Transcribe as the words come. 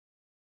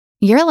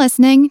You're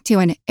listening to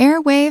an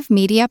Airwave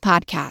Media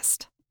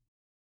Podcast.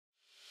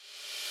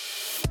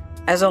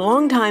 As a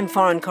longtime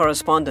foreign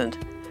correspondent,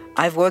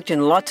 I've worked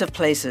in lots of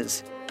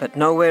places, but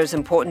nowhere as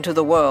important to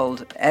the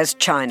world as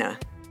China.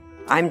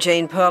 I'm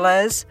Jane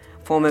Perlez,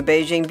 former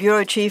Beijing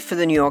bureau chief for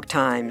the New York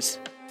Times.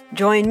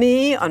 Join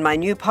me on my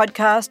new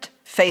podcast,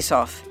 Face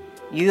Off,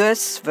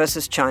 U.S.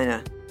 versus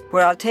China,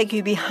 where I'll take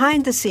you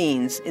behind the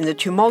scenes in the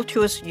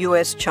tumultuous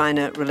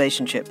U.S.-China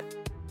relationship.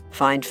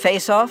 Find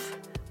Face Off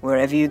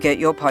wherever you get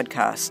your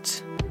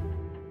podcasts.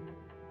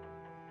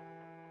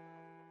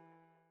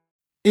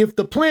 If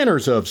the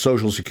planners of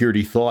Social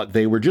Security thought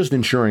they were just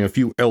ensuring a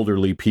few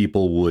elderly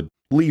people would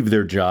leave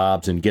their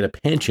jobs and get a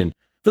pension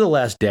for the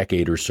last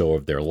decade or so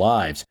of their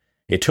lives,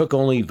 it took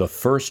only the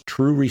first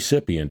true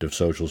recipient of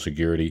Social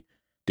Security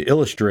to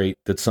illustrate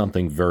that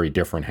something very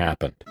different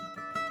happened.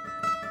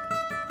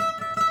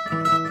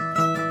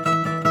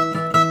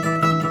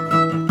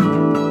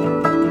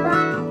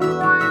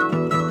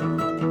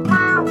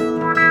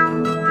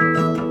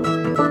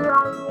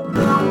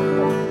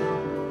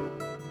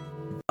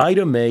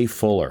 Ida Mae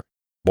Fuller,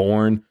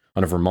 born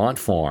on a Vermont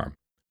farm,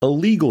 a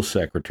legal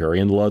secretary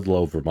in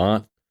Ludlow,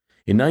 Vermont.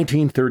 In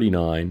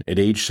 1939, at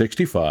age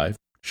 65,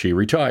 she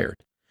retired,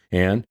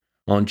 and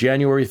on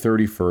January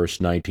 31st,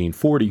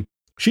 1940,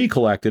 she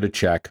collected a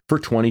check for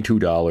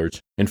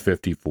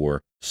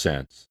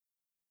 $22.54.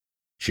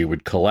 She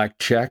would collect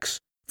checks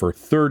for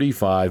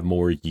 35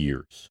 more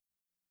years.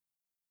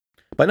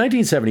 By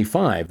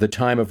 1975, the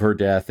time of her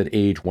death at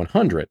age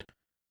 100,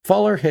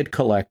 Fuller had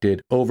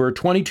collected over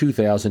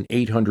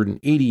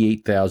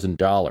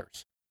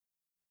 $22,888,000,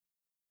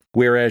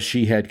 whereas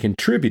she had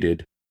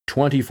contributed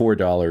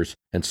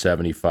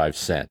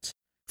 $24.75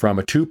 from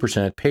a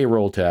 2%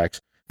 payroll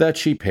tax that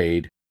she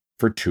paid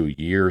for 2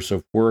 years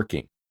of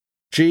working.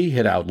 She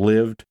had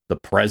outlived the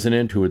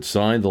president who had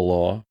signed the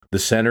law, the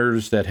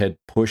senators that had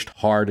pushed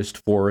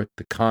hardest for it,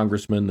 the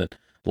congressman that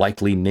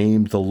likely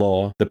named the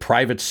law, the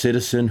private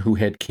citizen who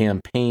had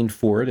campaigned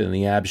for it in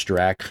the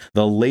abstract,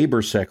 the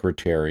labor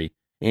secretary,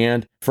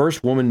 and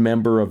first woman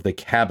member of the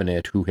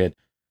cabinet who had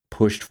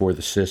pushed for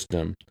the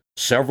system,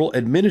 several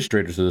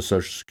administrators of the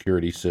Social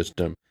Security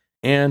system,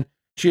 and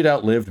she had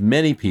outlived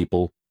many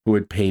people who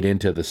had paid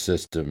into the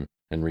system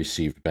and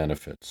received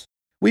benefits.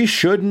 We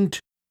shouldn't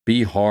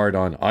be hard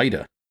on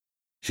Ida.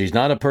 She's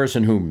not a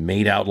person who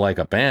made out like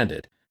a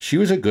bandit. She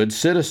was a good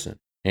citizen,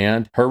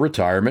 and her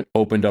retirement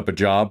opened up a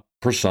job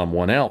for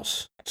someone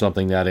else,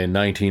 something that in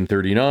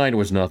 1939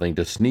 was nothing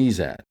to sneeze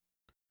at.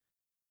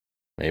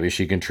 Maybe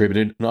she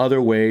contributed in other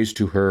ways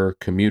to her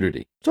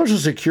community. Social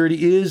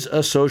Security is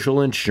a social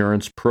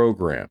insurance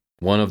program.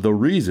 One of the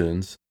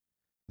reasons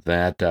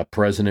that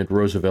President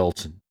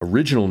Roosevelt's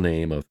original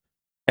name of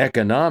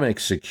economic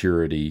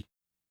security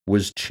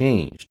was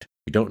changed.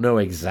 We don't know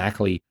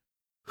exactly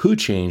who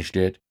changed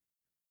it.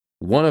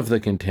 One of the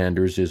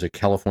contenders is a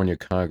California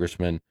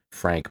Congressman,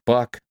 Frank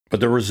Buck, but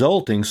the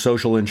resulting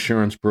social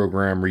insurance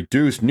program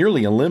reduced,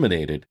 nearly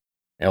eliminated,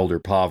 elder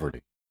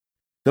poverty.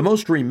 The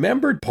most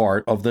remembered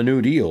part of the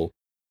New Deal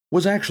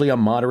was actually a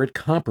moderate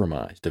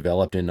compromise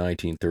developed in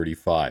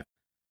 1935.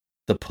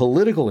 The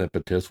political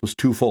impetus was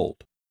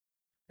twofold.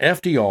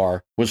 FDR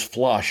was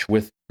flush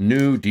with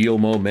New Deal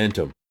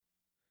momentum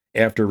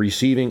after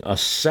receiving a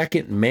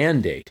second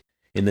mandate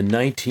in the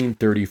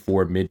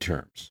 1934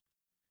 midterms.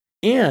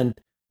 And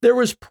there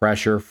was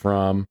pressure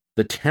from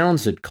the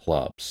Townsend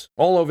clubs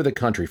all over the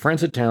country.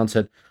 Francis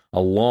Townsend,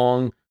 a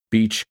Long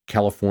Beach,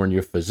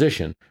 California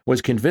physician, was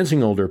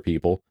convincing older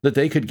people that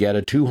they could get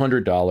a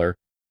 $200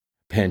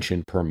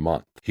 pension per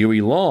month.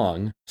 Huey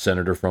Long,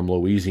 senator from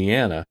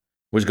Louisiana,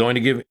 was going to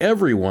give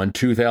everyone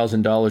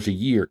 $2,000 a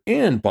year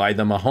and buy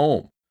them a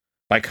home.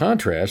 By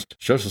contrast,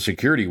 Social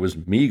Security was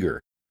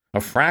meager,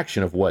 a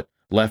fraction of what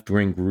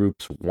left-wing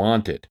groups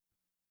wanted.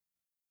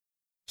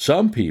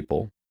 Some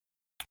people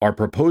are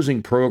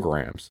proposing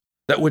programs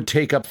that would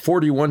take up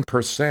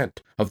 41%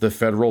 of the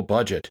federal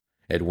budget.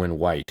 Edwin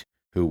White,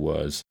 who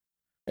was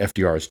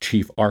FDR's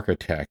chief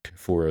architect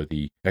for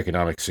the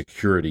Economic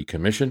Security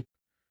Commission,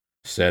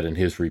 said in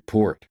his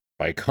report.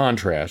 By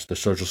contrast, the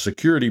Social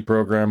Security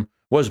program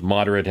was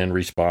moderate and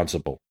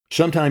responsible.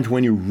 Sometimes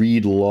when you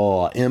read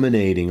law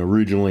emanating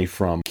originally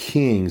from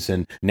kings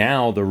and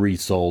now the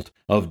result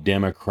of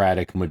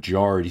democratic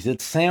majorities,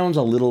 it sounds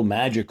a little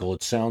magical.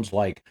 It sounds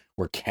like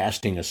we're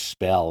casting a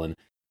spell. And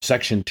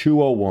Section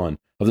 201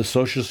 of the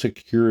Social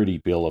Security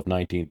Bill of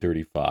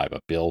 1935, a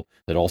bill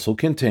that also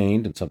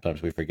contained, and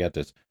sometimes we forget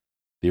this,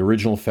 the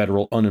original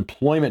federal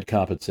unemployment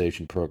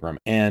compensation program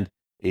and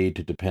aid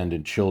to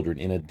dependent children,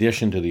 in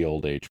addition to the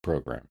old age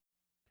program.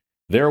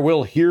 There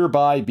will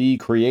hereby be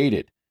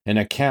created an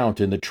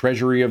account in the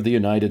Treasury of the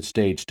United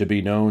States to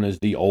be known as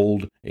the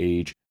Old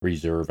Age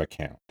Reserve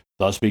Account.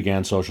 Thus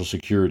began Social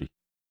Security.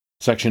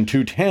 Section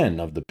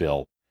 210 of the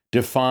bill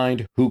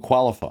defined who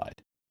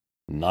qualified.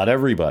 Not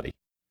everybody.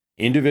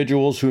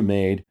 Individuals who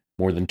made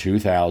more than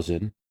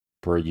 $2,000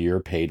 per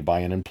year paid by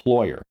an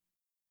employer.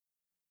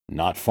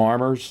 Not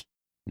farmers,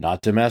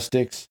 not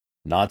domestics,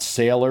 not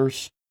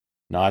sailors,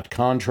 not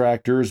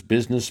contractors,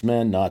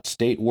 businessmen, not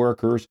state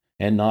workers,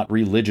 and not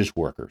religious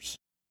workers.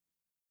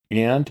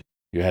 And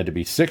you had to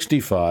be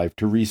 65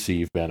 to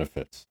receive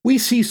benefits. We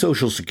see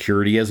Social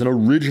Security as an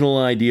original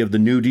idea of the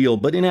New Deal,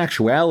 but in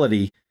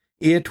actuality,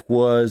 it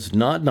was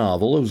not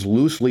novel. It was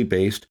loosely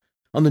based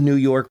on the New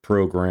York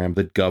program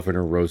that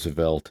Governor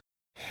Roosevelt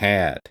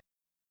had.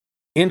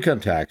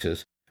 Income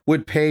taxes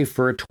would pay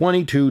for a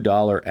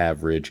 $22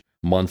 average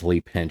monthly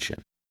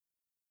pension.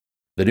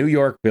 The New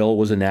York bill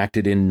was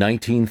enacted in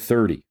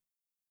 1930,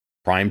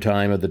 prime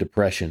time of the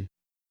Depression,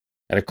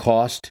 at a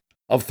cost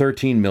of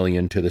 $13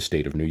 million to the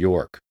state of New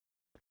York.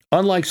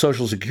 Unlike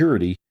Social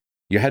Security,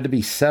 you had to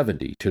be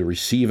 70 to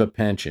receive a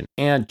pension,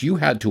 and you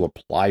had to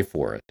apply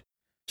for it,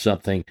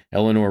 something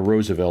Eleanor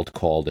Roosevelt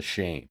called a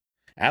shame.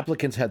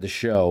 Applicants had to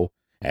show,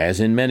 as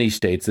in many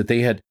states, that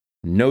they had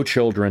no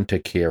children to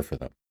care for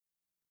them.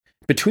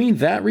 Between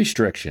that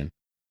restriction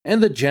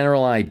and the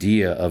general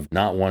idea of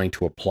not wanting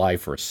to apply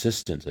for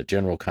assistance, a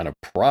general kind of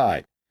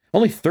pride,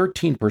 only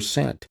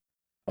 13%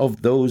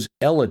 of those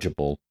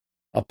eligible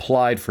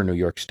applied for New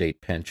York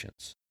State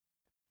pensions.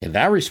 In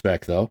that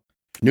respect, though,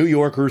 New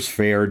Yorkers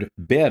fared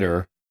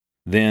better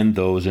than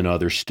those in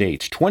other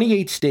states.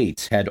 28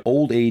 states had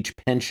old age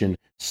pension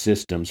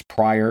systems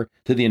prior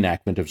to the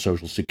enactment of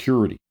Social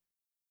Security.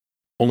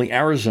 Only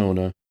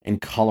Arizona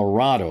and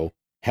Colorado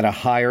had a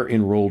higher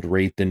enrolled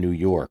rate than New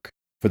York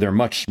for their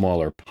much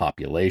smaller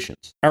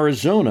populations.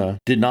 Arizona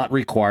did not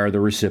require the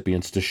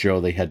recipients to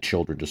show they had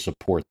children to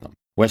support them.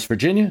 West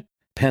Virginia,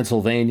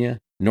 Pennsylvania,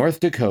 North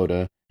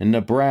Dakota, and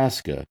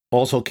Nebraska,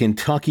 also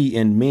Kentucky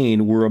and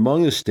Maine, were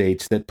among the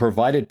states that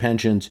provided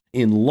pensions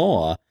in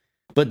law,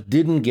 but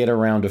didn't get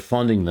around to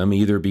funding them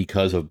either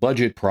because of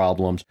budget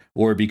problems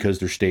or because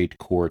their state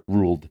court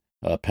ruled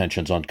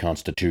pensions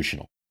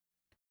unconstitutional.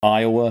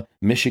 Iowa,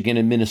 Michigan,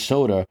 and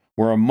Minnesota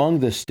were among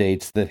the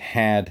states that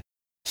had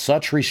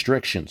such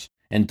restrictions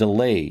and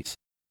delays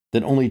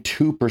that only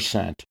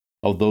 2%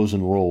 of those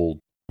enrolled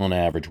on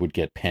average would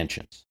get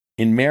pensions.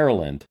 In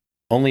Maryland,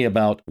 only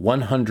about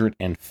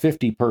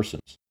 150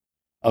 persons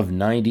of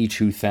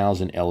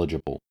 92,000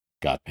 eligible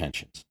got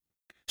pensions.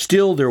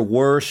 Still, there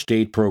were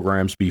state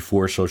programs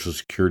before Social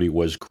Security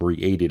was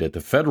created at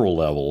the federal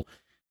level,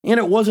 and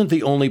it wasn't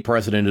the only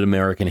precedent in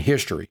American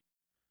history.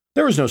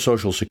 There was no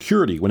Social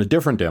Security when a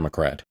different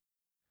Democrat,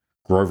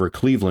 Grover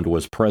Cleveland,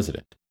 was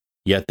president.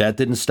 Yet that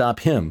didn't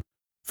stop him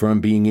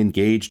from being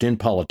engaged in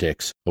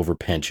politics over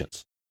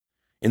pensions.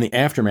 In the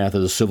aftermath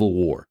of the Civil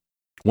War,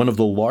 one of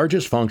the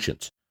largest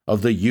functions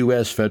of the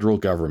U.S. federal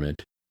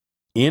government,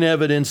 in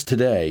evidence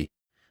today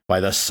by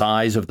the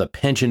size of the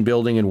pension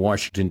building in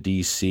Washington,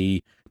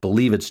 D.C.,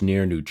 believe it's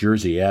near New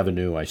Jersey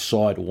Avenue. I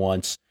saw it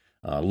once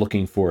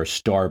looking for a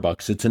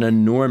Starbucks. It's an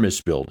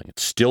enormous building.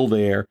 It's still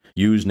there,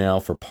 used now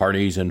for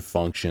parties and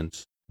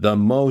functions. The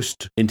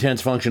most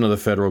intense function of the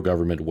federal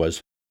government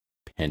was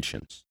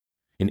pensions.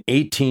 In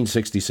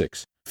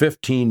 1866,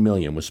 $15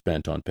 million was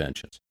spent on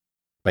pensions.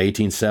 By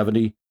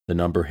 1870, the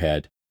number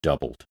had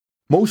doubled.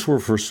 Most were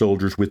for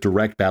soldiers with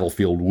direct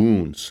battlefield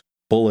wounds,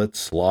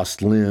 bullets,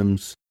 lost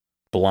limbs,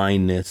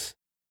 blindness,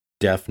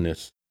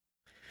 deafness.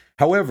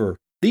 However,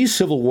 these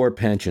Civil War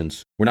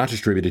pensions were not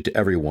distributed to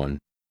everyone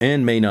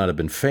and may not have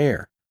been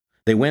fair.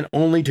 They went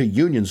only to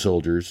Union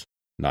soldiers,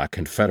 not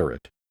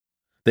Confederate.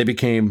 They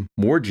became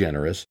more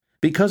generous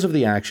because of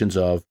the actions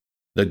of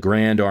the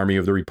Grand Army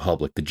of the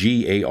Republic, the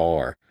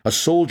GAR, a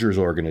soldiers'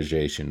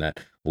 organization that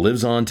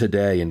lives on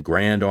today in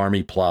Grand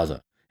Army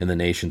Plaza in the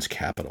nation's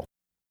capital.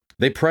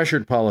 They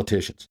pressured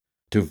politicians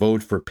to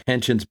vote for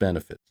pensions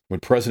benefits. When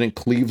President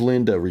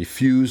Cleveland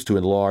refused to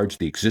enlarge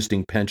the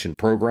existing pension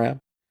program,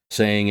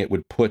 saying it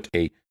would put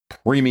a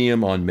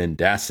premium on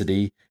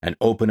mendacity and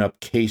open up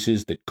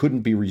cases that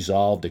couldn't be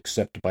resolved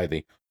except by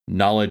the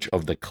knowledge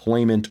of the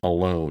claimant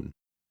alone.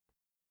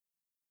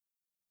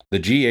 The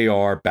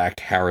GAR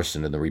backed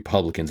Harrison and the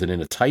Republicans, and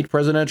in a tight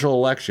presidential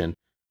election,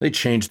 they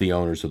changed the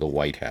owners of the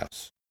White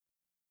House.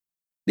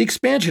 The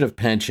expansion of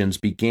pensions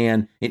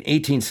began in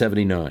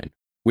 1879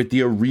 with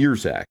the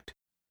Arrears Act.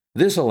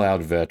 This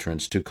allowed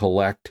veterans to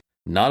collect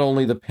not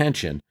only the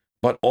pension,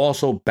 but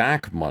also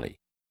back money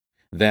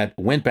that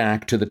went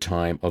back to the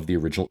time of the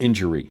original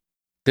injury.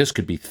 This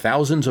could be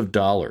thousands of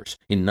dollars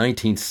in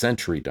 19th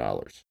century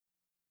dollars.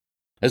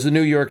 As the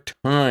New York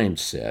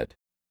Times said,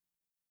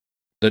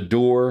 the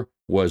door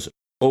was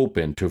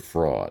open to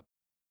fraud.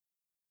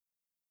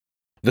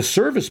 The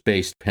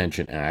Service-Based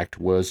Pension Act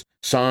was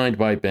signed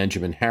by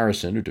Benjamin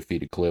Harrison, who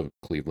defeated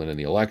Cleveland in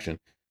the election,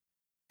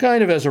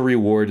 kind of as a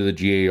reward to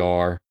the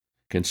GAR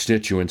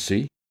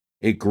constituency.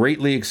 It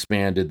greatly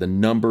expanded the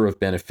number of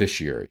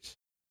beneficiaries.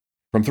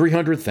 From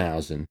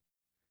 300,000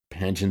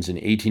 pensions in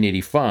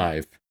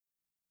 1885,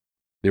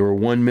 there were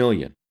 1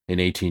 million in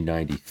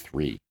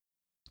 1893.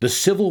 The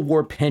Civil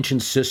War pension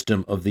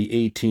system of the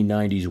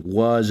 1890s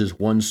was, as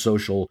one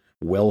social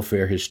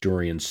welfare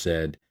historian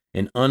said,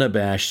 an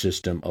unabashed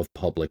system of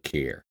public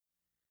care.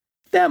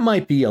 That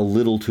might be a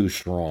little too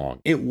strong.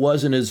 It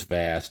wasn't as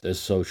vast as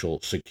Social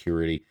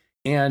Security,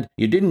 and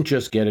you didn't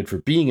just get it for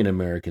being an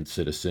American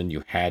citizen.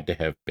 You had to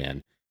have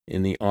been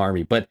in the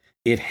Army, but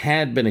it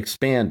had been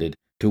expanded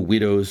to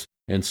widows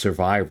and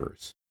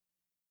survivors,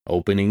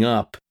 opening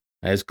up,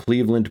 as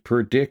Cleveland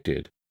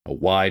predicted, a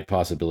wide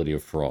possibility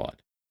of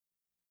fraud.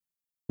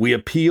 We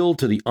appeal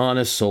to the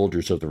honest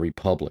soldiers of the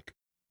Republic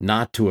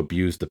not to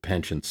abuse the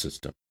pension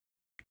system,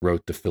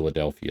 wrote the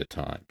Philadelphia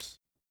Times.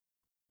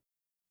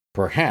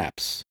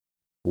 Perhaps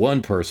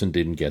one person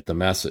didn't get the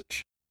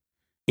message.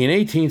 In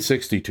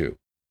 1862,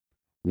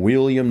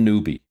 William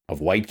Newby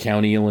of White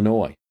County,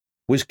 Illinois,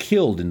 was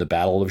killed in the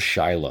Battle of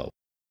Shiloh.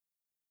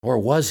 Or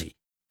was he?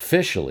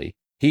 Officially,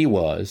 he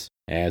was,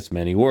 as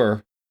many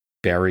were,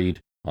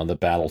 buried on the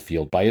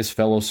battlefield by his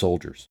fellow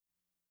soldiers.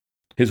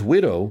 His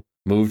widow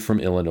moved from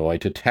Illinois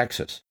to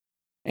Texas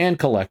and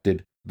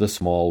collected the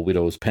small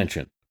widow's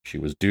pension she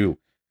was due.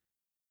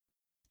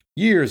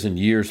 Years and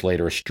years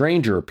later, a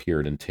stranger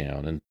appeared in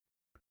town and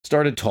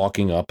started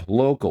talking up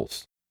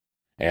locals,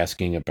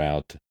 asking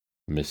about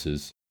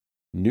Mrs.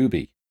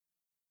 Newby.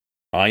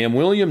 "I am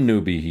William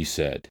Newby," he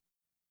said.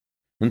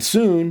 And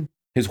soon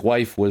his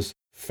wife was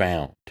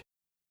found,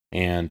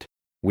 and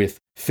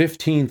with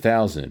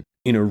 $15,000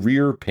 in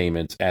arrear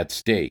payments at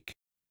stake,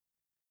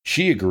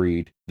 she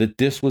agreed that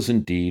this was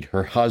indeed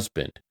her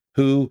husband,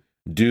 who,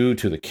 due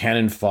to the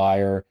cannon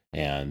fire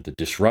and the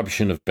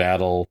disruption of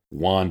battle,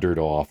 wandered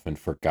off and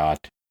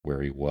forgot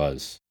where he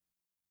was.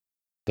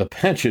 The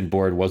pension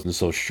board wasn't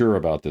so sure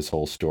about this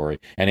whole story,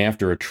 and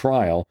after a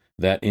trial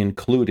that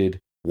included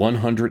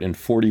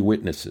 140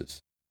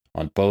 witnesses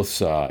on both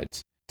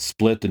sides,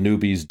 split the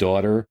Newby's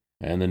daughter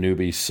and the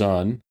Newby's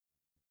son,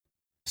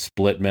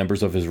 split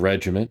members of his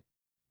regiment,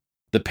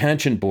 the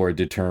pension board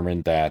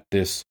determined that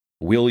this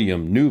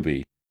William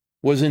Newby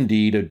was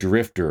indeed a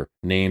drifter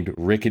named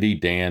Rickety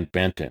Dan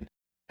Benton,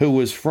 who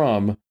was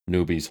from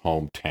Newby's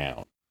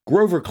hometown.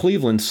 Grover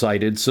Cleveland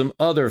cited some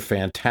other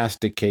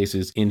fantastic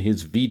cases in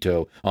his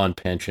veto on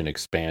pension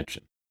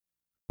expansion.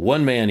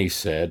 One man, he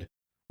said,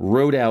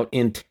 rode out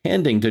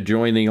intending to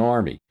join the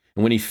Army,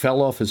 and when he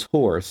fell off his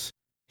horse,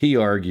 he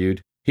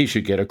argued he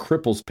should get a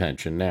cripple's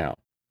pension now.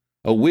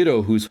 A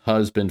widow whose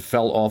husband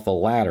fell off a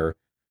ladder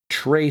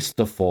traced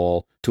the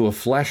fall to a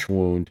flesh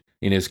wound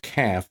in his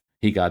calf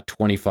he got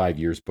 25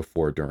 years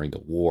before during the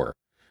war.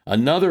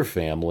 Another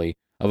family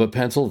of a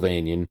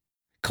Pennsylvanian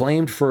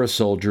claimed for a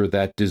soldier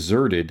that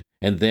deserted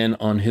and then,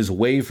 on his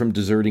way from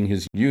deserting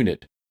his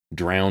unit,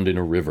 drowned in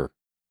a river.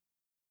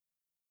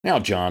 Now,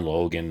 John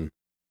Logan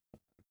of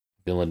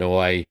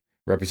Illinois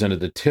represented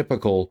the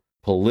typical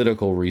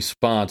political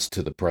response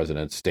to the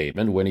president's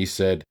statement when he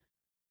said,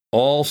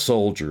 "All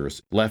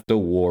soldiers left the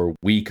war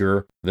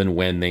weaker than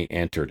when they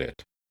entered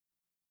it."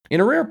 In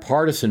a rare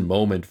partisan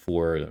moment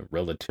for a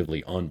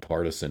relatively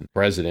unpartisan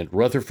president,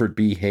 Rutherford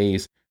B.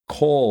 Hayes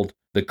called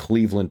the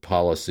Cleveland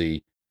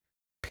policy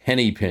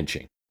penny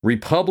pinching.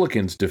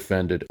 Republicans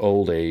defended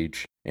old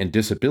age and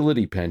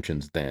disability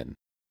pensions then,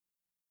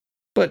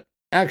 but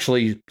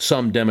actually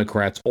some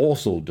Democrats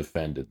also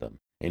defended them.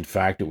 In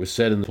fact, it was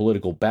said in the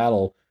political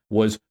battle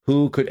was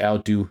who could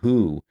outdo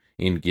who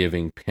in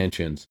giving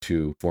pensions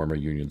to former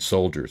Union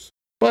soldiers.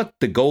 But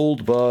the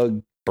gold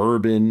bug,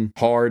 bourbon,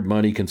 hard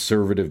money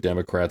conservative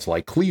Democrats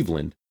like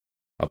Cleveland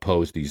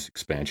opposed these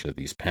expansion of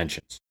these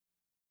pensions.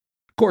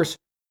 Of course,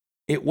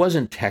 it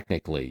wasn't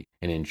technically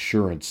an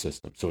insurance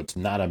system, so it's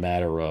not a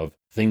matter of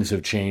things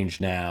have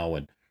changed now,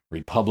 and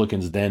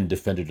Republicans then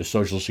defended a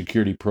Social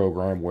Security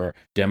program where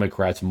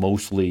Democrats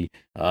mostly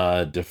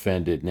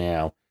defend it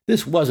now.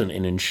 This wasn't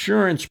an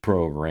insurance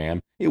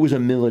program, it was a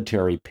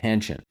military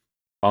pension.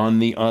 On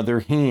the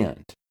other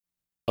hand,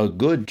 a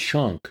good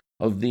chunk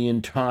of the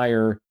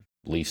entire,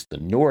 at least the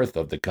north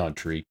of the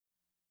country,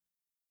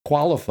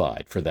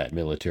 qualified for that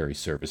military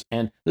service.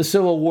 And the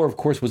Civil War, of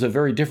course, was a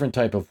very different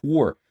type of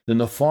war than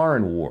the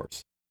foreign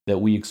wars that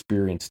we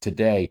experience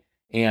today.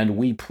 And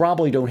we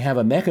probably don't have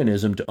a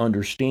mechanism to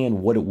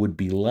understand what it would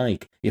be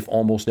like if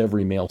almost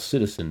every male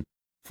citizen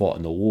fought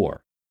in the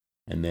war.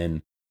 And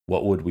then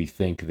what would we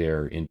think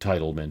their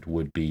entitlement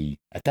would be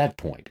at that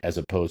point, as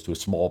opposed to a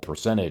small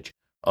percentage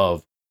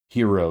of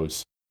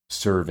heroes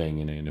serving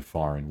in a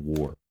foreign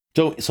war.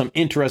 So some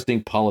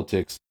interesting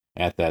politics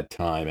at that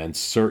time, and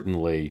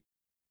certainly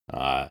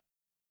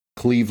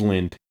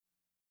Cleveland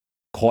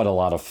caught a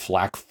lot of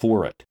flack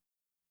for it.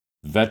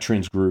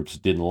 Veterans groups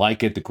didn't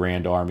like it. The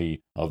Grand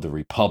Army of the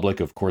Republic,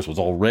 of course, was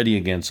already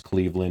against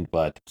Cleveland,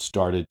 but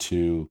started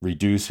to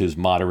reduce his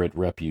moderate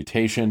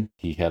reputation.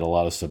 He had a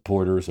lot of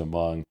supporters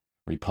among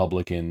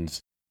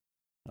Republicans,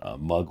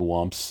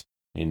 mugwumps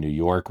in New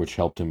York, which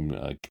helped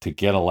him to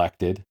get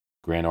elected.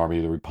 Grand Army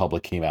of the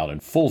Republic came out in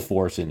full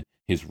force in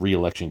his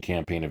re-election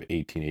campaign of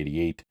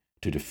 1888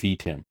 to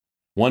defeat him.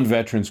 One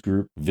veterans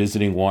group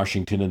visiting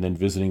Washington and then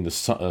visiting the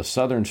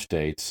southern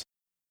states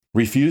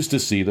refused to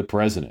see the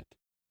president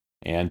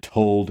and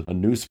told a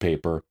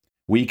newspaper,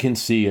 "We can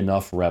see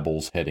enough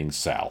rebels heading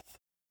south."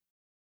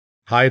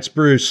 Hi, it's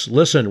Bruce.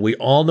 Listen, we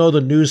all know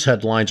the news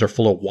headlines are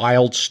full of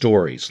wild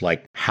stories,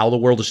 like how the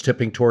world is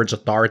tipping towards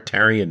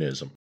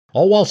authoritarianism,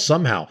 all while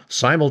somehow,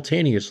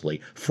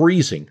 simultaneously,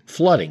 freezing,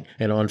 flooding,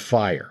 and on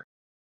fire.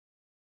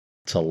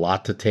 It's a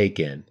lot to take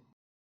in.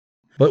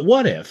 But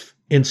what if,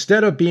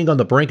 instead of being on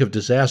the brink of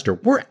disaster,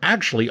 we're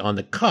actually on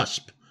the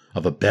cusp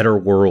of a better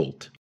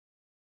world?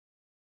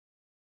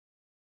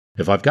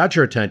 If I've got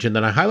your attention,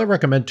 then I highly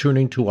recommend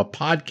tuning to a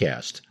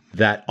podcast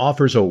that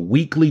offers a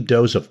weekly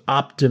dose of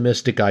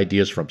optimistic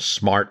ideas from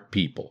smart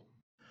people.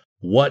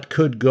 What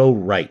Could Go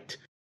Right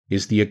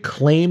is the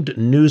acclaimed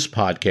news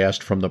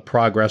podcast from the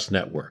Progress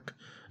Network.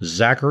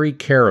 Zachary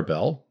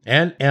Karabell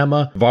and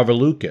Emma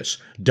Varvaloucas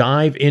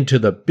dive into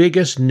the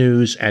biggest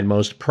news and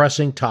most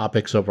pressing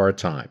topics of our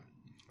time,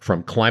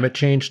 from climate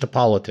change to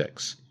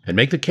politics, and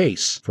make the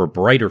case for a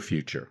brighter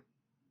future.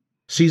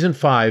 Season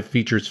 5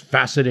 features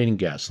fascinating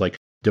guests like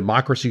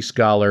democracy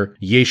scholar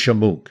Yesha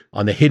Mounk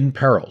on the hidden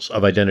perils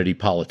of identity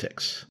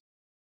politics,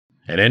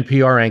 and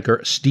NPR anchor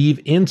Steve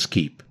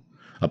Inskeep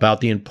about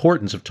the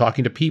importance of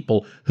talking to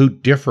people who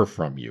differ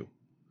from you,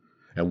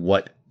 and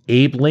what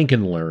Abe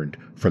Lincoln learned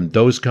from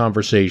those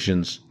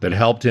conversations that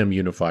helped him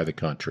unify the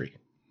country.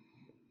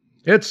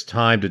 It's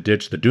time to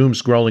ditch the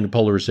doom-scrolling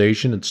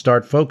polarization and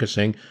start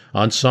focusing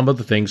on some of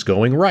the things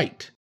going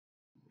right.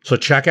 So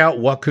check out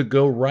What Could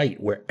Go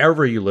Right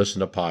wherever you listen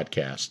to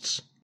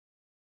podcasts.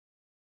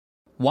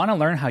 Want to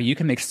learn how you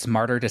can make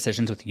smarter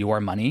decisions with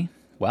your money?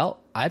 Well,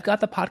 I've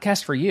got the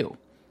podcast for you.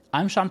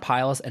 I'm Sean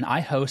Piles, and I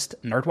host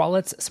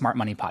NerdWallet's Smart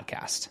Money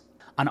Podcast.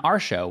 On our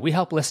show, we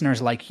help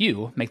listeners like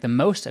you make the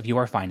most of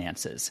your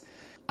finances.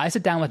 I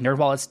sit down with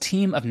NerdWallet's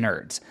team of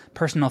nerds,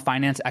 personal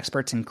finance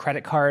experts in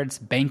credit cards,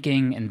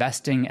 banking,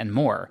 investing, and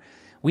more.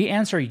 We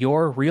answer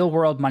your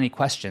real-world money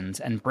questions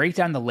and break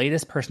down the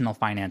latest personal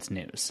finance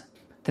news.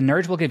 The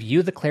nerds will give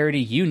you the clarity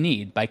you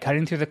need by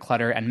cutting through the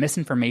clutter and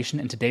misinformation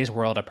in today's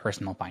world of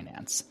personal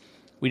finance.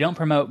 We don't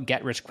promote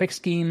get-rich-quick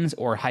schemes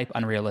or hype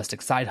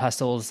unrealistic side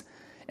hustles.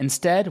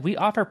 Instead, we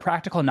offer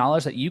practical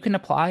knowledge that you can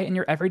apply in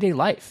your everyday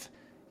life.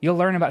 You'll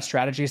learn about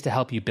strategies to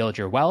help you build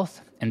your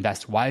wealth,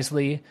 invest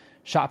wisely,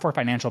 shop for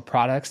financial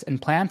products,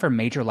 and plan for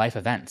major life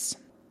events.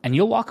 And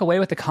you'll walk away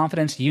with the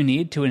confidence you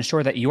need to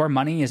ensure that your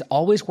money is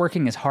always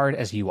working as hard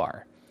as you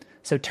are.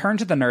 So turn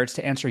to the nerds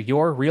to answer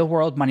your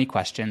real-world money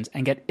questions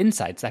and get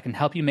insights that can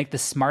help you make the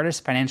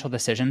smartest financial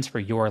decisions for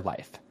your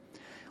life.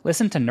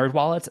 Listen to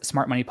NerdWallet's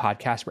Smart Money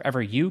Podcast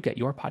wherever you get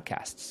your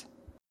podcasts.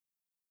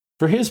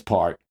 For his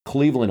part,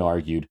 Cleveland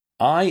argued,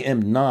 I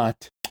am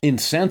not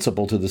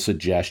insensible to the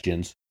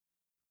suggestions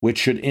which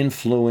should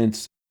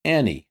influence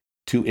any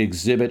to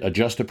exhibit a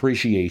just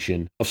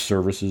appreciation of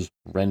services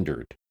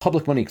rendered.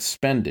 Public money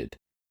expended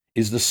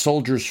is the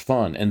soldier's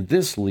fund, and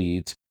this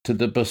leads to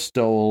the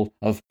bestowal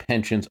of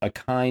pensions, a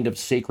kind of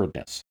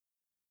sacredness,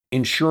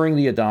 ensuring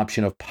the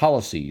adoption of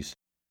policies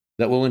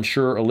that will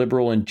ensure a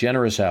liberal and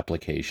generous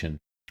application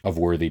of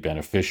worthy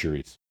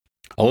beneficiaries.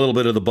 A little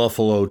bit of the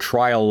Buffalo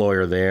trial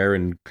lawyer there,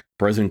 and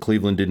President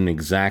Cleveland didn't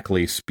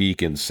exactly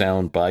speak in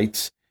sound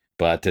bites,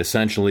 but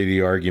essentially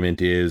the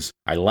argument is,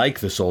 I like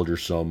the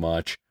soldiers so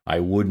much, I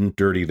wouldn't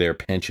dirty their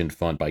pension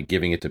fund by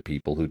giving it to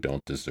people who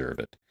don't deserve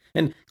it.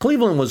 And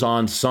Cleveland was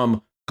on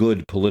some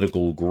good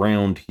political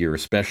ground here,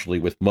 especially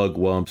with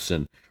mugwumps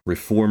and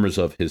reformers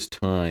of his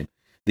time.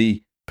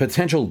 The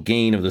potential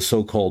gain of the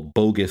so-called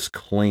bogus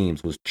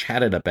claims was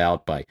chatted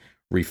about by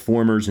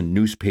reformers and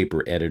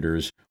newspaper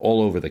editors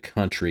all over the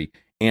country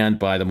and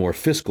by the more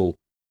fiscal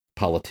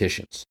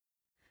politicians.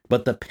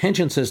 But the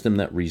pension system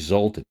that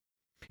resulted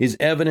is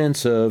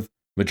evidence of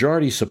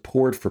majority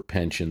support for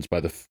pensions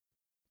by the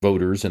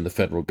voters and the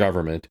federal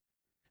government,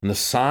 and the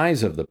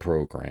size of the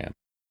program.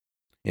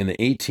 In the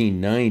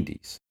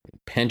 1890s,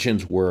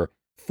 pensions were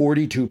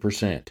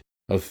 42%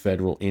 of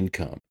federal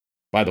income.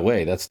 By the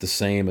way, that's the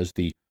same as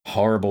the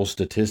horrible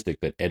statistic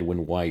that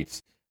Edwin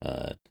White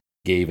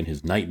gave in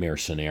his nightmare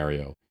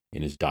scenario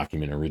in his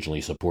document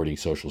originally supporting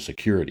Social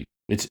Security.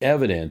 It's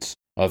evidence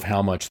of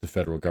how much the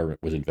federal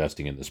government was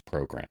investing in this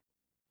program.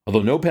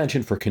 Although no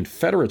pension for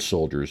Confederate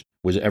soldiers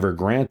was ever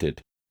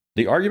granted,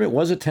 the argument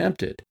was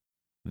attempted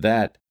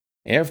that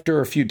after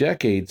a few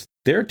decades,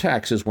 their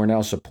taxes were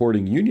now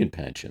supporting Union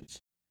pensions.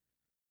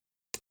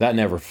 That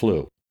never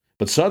flew.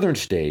 But Southern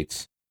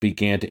states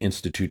began to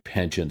institute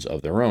pensions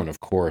of their own. Of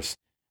course,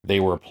 they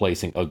were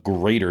placing a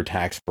greater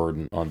tax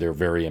burden on their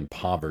very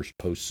impoverished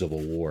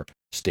post-Civil War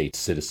state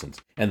citizens,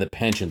 and the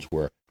pensions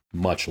were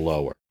much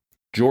lower.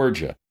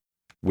 Georgia,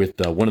 with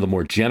one of the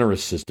more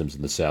generous systems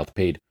in the South,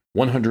 paid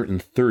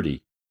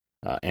 $130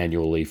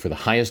 annually for the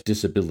highest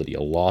disability,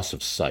 a loss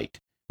of sight,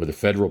 where the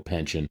federal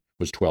pension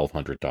was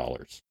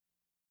 $1,200.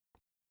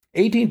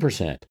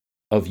 18%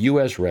 of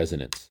U.S.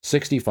 residents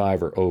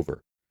 65 or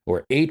over,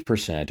 or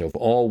 8% of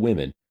all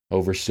women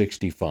over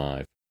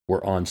 65,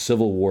 were on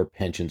Civil War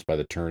pensions by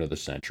the turn of the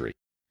century.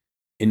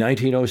 In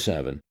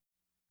 1907,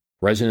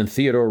 President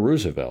Theodore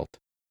Roosevelt,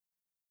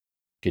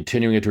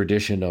 continuing a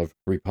tradition of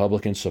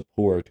Republican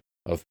support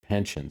of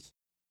pensions,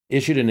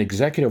 issued an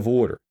executive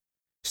order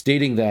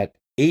stating that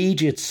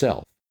age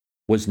itself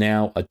was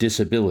now a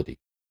disability,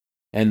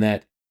 and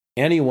that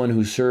anyone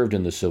who served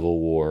in the Civil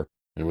War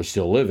and was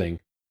still living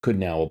could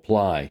now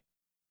apply.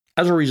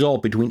 As a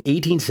result, between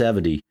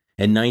 1870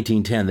 and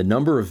 1910, the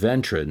number of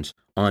veterans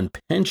on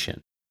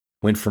pension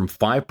went from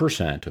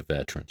 5% of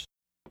veterans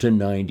to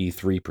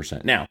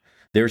 93%. Now,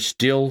 there's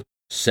still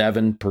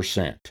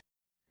 7%.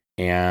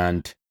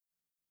 And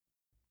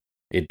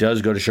it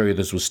does go to show you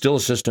this was still a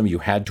system you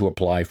had to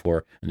apply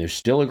for, and there's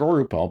still a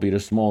group, albeit a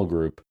small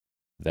group,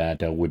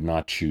 that would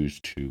not choose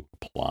to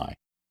apply.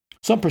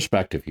 Some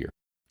perspective here.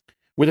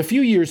 With a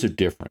few years of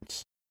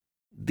difference,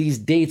 these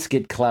dates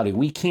get cloudy.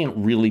 We can't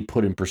really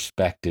put in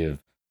perspective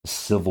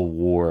Civil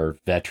War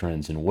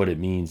veterans and what it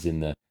means in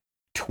the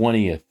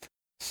 20th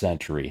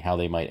century, how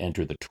they might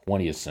enter the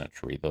 20th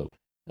century, though,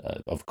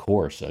 of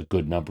course, a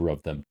good number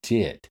of them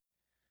did.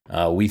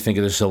 We think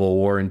of the Civil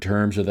War in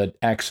terms of that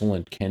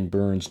excellent Ken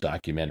Burns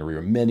documentary,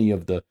 or many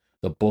of the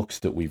books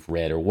that we've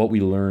read, or what we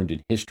learned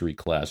in history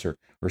class, or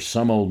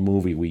some old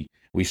movie.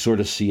 We sort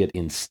of see it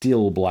in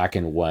still black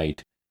and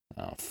white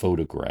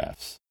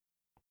photographs.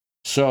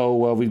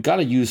 So we've got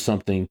to use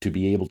something to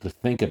be able to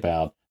think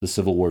about the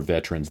Civil War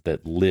veterans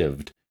that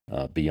lived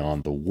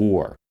beyond the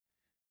war.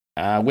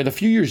 With a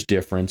few years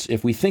difference,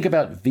 if we think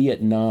about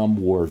Vietnam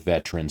War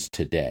veterans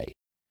today,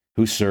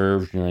 who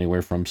served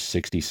anywhere from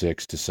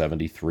 66 to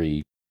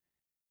 73,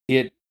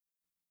 it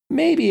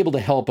may be able to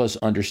help us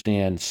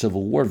understand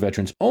Civil War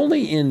veterans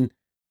only in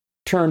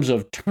terms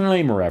of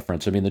time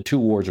reference. I mean, the two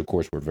wars, of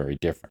course, were very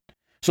different.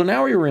 So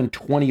now we're in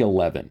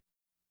 2011,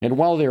 and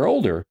while they're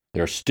older,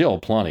 there are still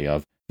plenty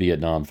of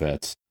Vietnam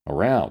vets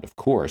around, of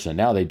course, and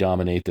now they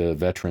dominate the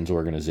veterans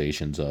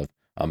organizations of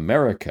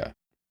America.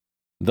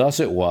 Thus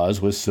it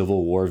was with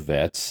Civil War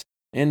vets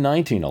in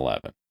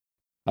 1911.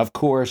 Of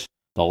course,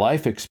 the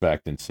life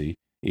expectancy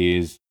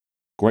is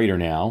greater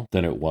now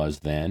than it was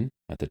then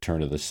at the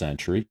turn of the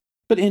century,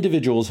 but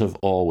individuals have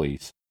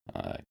always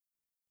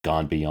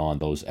gone beyond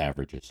those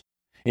averages.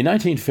 In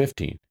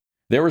 1915,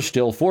 there were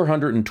still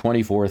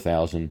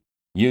 424,000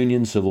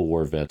 Union Civil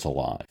War vets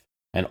alive,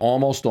 and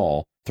almost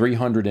all,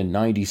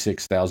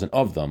 396,000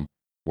 of them,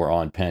 were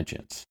on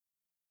pensions.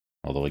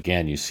 Although,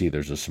 again, you see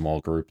there's a small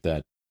group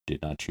that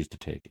did not choose to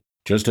take it.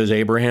 Just as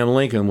Abraham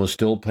Lincoln was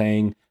still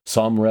paying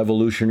some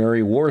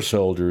Revolutionary War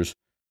soldiers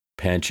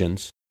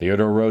pensions,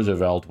 Theodore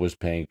Roosevelt was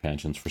paying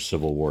pensions for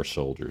Civil War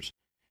soldiers.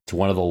 It's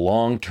one of the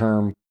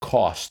long-term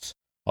costs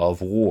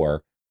of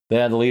war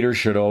that leaders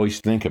should always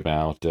think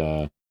about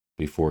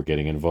before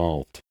getting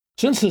involved.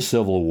 Since the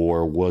Civil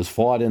War was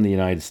fought in the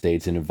United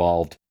States and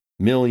involved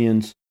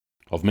millions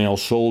of male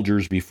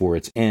soldiers before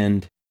its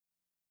end,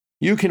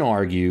 you can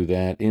argue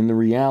that in the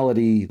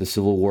reality, the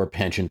Civil War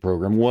pension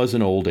program was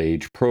an old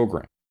age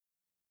program.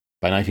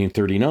 By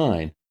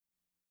 1939,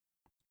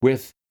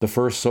 with the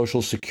first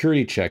Social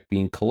Security check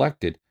being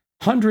collected,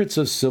 hundreds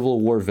of Civil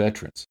War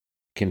veterans,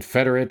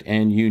 Confederate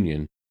and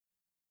Union,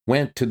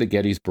 went to the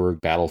Gettysburg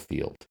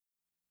battlefield,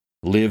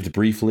 lived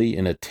briefly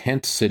in a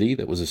tent city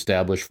that was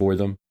established for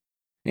them,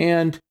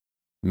 and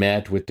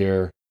met with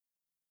their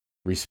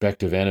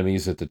respective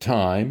enemies at the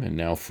time, and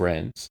now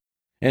friends,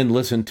 and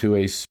listened to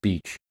a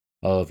speech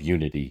of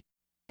unity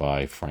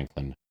by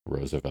Franklin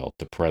Roosevelt,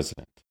 the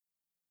president.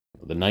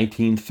 The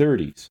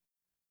 1930s,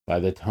 by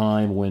the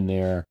time when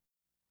there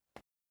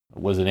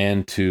was an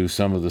end to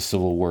some of the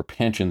Civil War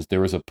pensions,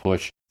 there was a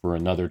push for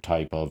another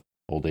type of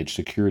old age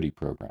security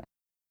program.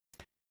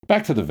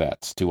 Back to the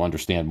vets to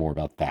understand more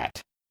about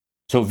that.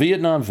 So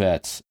Vietnam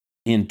vets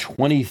in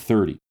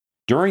 2030,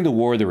 during the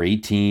war, they were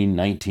 18,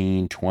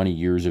 19, 20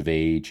 years of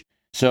age.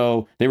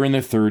 So they were in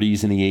their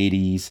 30s in the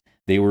 80s.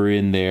 They were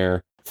in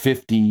their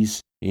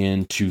 50s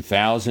in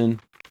 2000.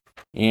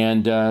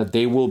 And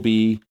they will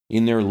be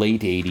in their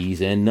late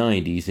 80s and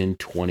 90s in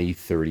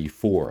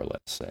 2034,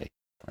 let's say,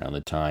 around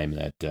the time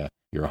that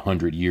you're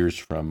 100 years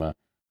from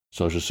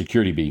Social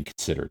Security being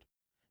considered.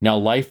 Now,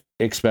 life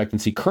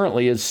expectancy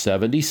currently is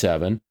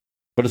 77,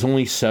 but it's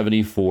only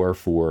 74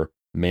 for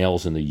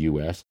males in the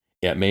U.S.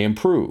 It may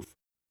improve.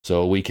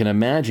 So we can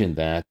imagine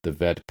that the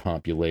vet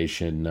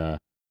population,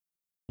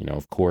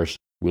 of course,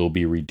 will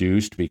be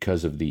reduced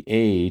because of the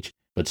age,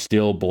 but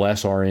still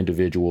bless our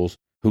individuals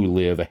who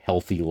live a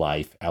healthy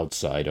life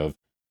outside of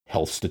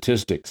health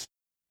statistics.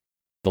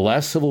 The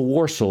last Civil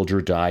War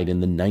soldier died in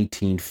the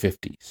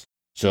 1950s.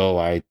 So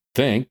I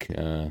think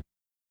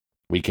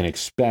we can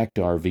expect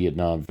our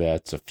Vietnam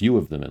vets, a few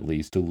of them at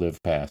least, to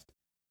live past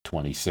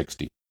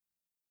 2060.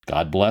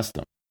 God bless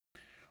them.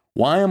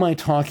 Why am I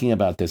talking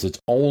about this? It's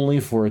only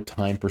for a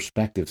time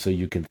perspective, so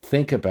you can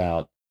think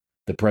about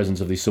the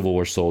presence of these Civil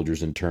War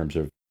soldiers in terms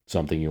of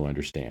something you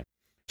understand.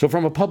 So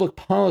from a public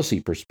policy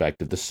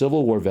perspective, the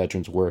Civil War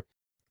veterans were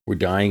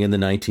dying in the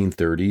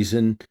 1930s,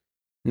 and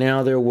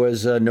now there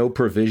was no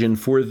provision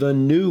for the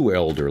new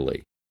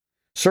elderly.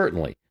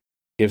 Certainly,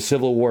 if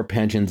Civil War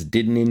pensions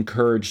didn't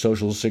encourage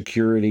Social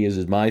Security, as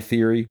is my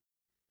theory,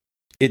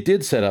 it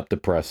did set up the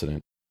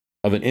precedent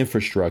of an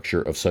infrastructure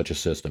of such a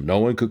system. No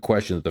one could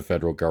question that the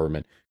federal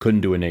government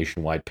couldn't do a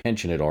nationwide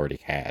pension it already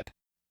had.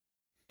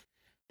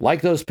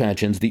 Like those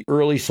pensions, the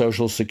early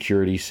Social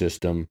Security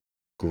system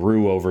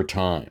grew over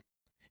time.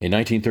 In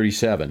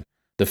 1937,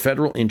 the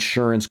Federal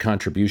Insurance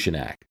Contribution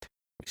Act,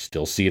 we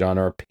still see it on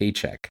our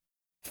paycheck,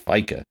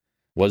 FICA,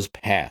 was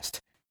passed.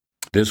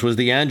 This was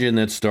the engine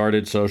that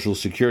started Social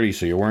Security.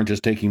 So you weren't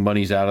just taking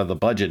monies out of the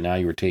budget. Now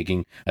you were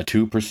taking a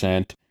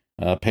 2%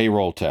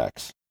 payroll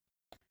tax.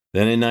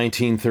 Then in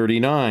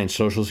 1939,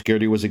 Social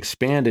Security was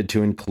expanded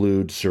to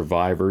include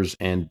survivors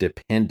and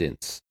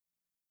dependents.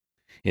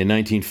 In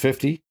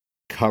 1950,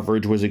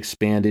 coverage was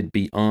expanded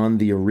beyond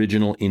the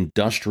original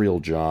industrial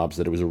jobs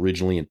that it was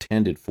originally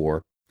intended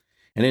for.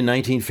 And in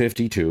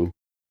 1952,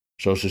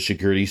 Social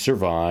Security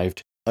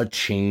survived a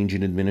change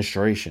in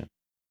administration,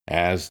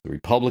 as the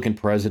Republican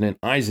President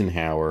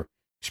Eisenhower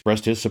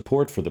expressed his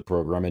support for the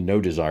program and no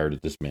desire to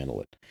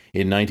dismantle it.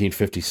 In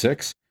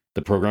 1956,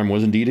 the program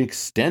was indeed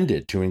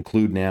extended to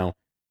include now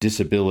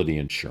disability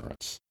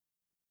insurance.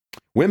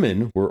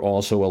 Women were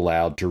also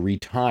allowed to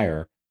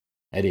retire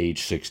at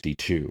age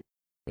 62,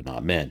 but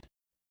not men.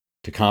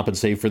 To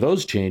compensate for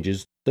those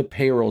changes, the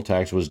payroll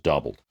tax was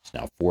doubled. It's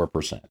now 4%.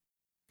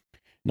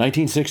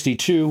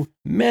 1962,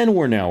 men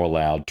were now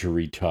allowed to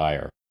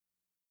retire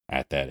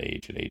at that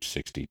age, at age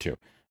 62.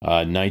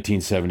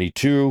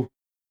 1972,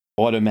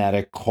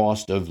 automatic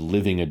cost of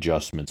living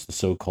adjustments, the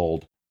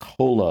so-called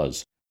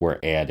COLAs, were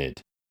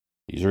added.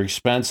 These are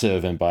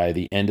expensive, and by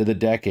the end of the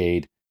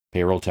decade,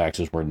 payroll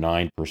taxes were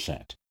 9%.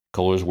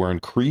 COLAs were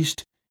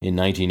increased in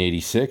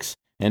 1986,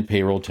 and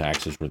payroll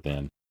taxes were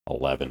then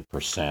 11%.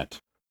 The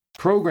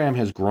program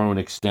has grown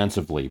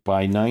extensively.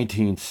 By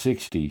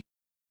 1960,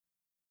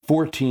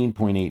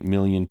 14.8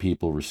 million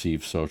people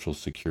received Social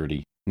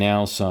Security.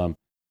 Now some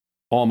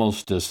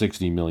almost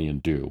 60 million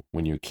do,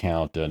 when you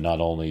count not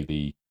only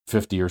the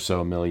 50 or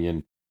so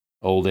million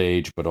old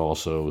age, but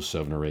also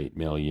 7 or 8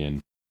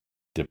 million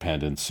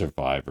dependents,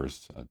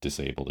 survivors,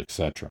 disabled,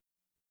 etc.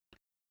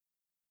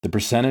 The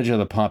percentage of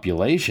the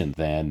population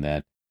then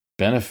that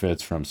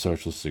benefits from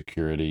Social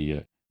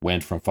Security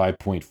went from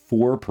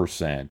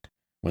 5.4%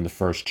 when the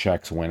first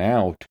checks went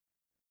out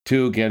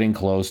to getting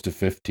close to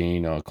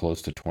 15 or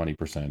close to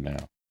 20% now.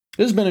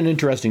 This has been an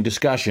interesting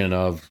discussion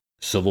of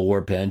Civil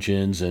War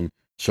pensions and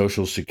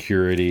Social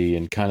Security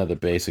and kind of the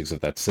basics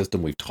of that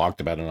system. We've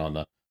talked about it on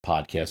the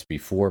podcast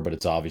before, but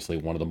it's obviously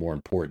one of the more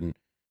important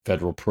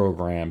federal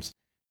programs.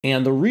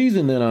 And the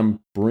reason that I'm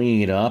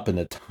bringing it up and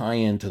the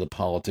tie-in to the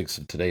politics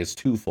of today is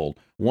twofold.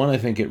 One, I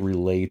think it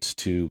relates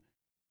to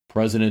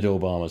President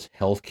Obama's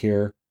health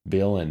care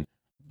bill and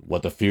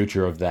what the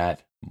future of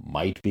that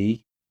might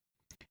be.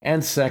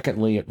 And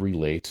secondly, it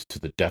relates to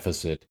the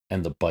deficit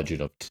and the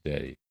budget of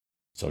today.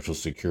 Social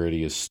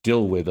Security is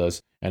still with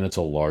us, and it's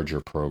a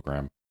larger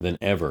program than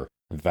ever.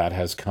 That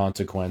has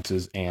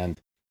consequences,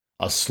 and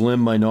a slim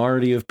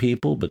minority of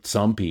people, but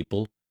some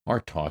people, are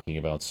talking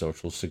about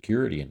Social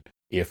Security and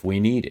if we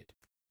need it.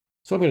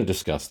 So I'm going to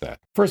discuss that.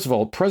 First of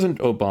all, President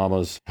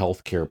Obama's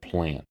health care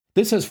plan.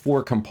 This has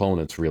 4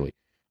 components, really.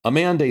 A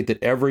mandate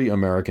that every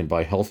American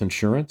buy health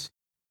insurance,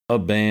 a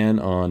ban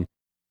on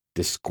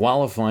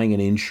disqualifying an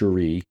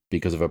insuree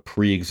because of a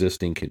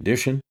pre-existing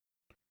condition,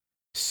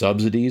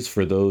 subsidies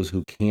for those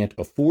who can't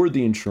afford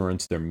the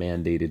insurance they're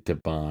mandated to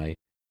buy.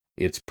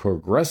 It's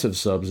progressive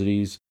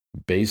subsidies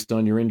based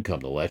on your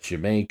income. The less you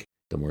make,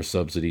 the more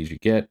subsidies you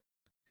get.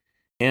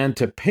 And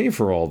to pay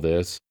for all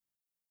this,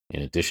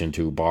 in addition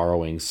to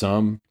borrowing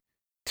some,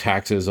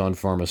 taxes on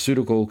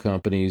pharmaceutical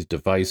companies,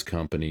 device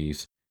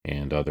companies,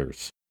 and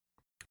others.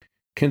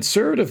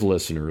 Conservative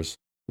listeners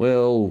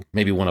will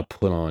maybe want to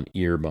put on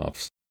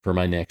earmuffs for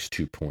my next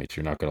 2 points.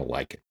 You're not going to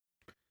like it.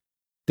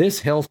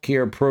 This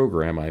healthcare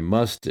program, I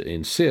must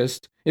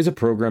insist, is a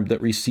program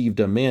that received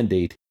a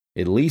mandate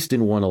at least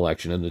in one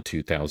election, in the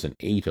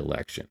 2008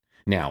 election.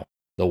 Now,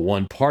 the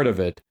one part of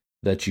it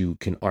that you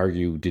can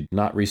argue did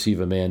not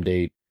receive a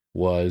mandate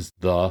was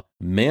the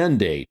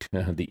mandate,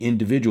 the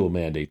individual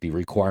mandate, the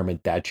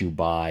requirement that you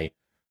buy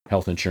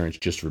health insurance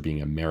just for being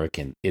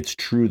American. It's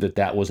true that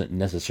that wasn't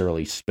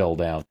necessarily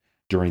spelled out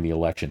during the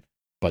election,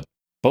 but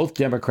both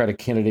Democratic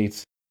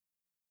candidates,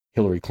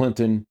 Hillary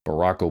Clinton,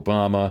 Barack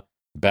Obama,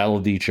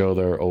 battled each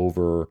other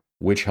over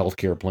which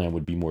healthcare plan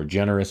would be more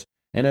generous,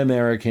 and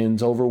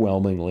Americans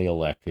overwhelmingly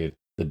elected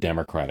the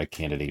Democratic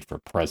candidate for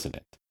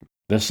president.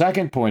 The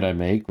second point I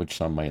make, which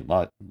some might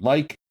not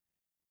like,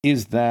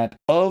 is that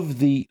of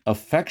the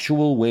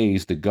effectual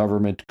ways the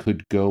government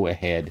could go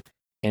ahead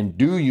and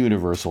do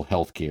universal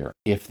health care,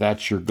 if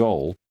that's your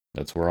goal,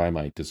 that's where I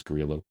might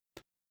disagree a little,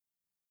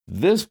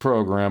 this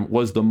program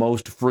was the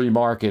most free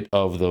market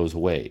of those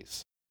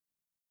ways.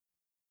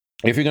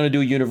 If you're going to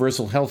do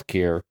universal health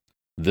care,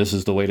 this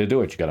is the way to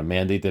do it. You got to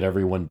mandate that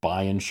everyone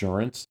buy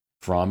insurance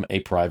from a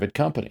private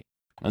company.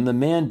 And the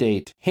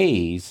mandate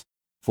pays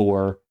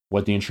for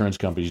what the insurance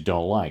companies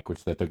don't like, which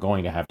is that they're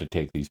going to have to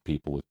take these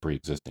people with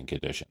pre-existing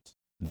conditions.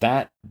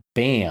 That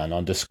ban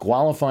on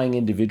disqualifying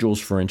individuals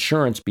for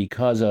insurance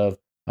because of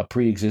a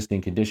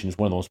pre-existing condition is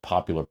one of the most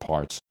popular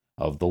parts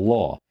of the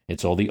law.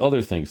 It's all the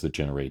other things that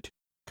generate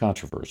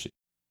controversy.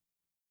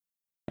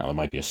 Now, there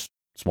might be a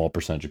small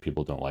percentage of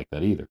people who don't like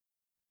that either.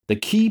 The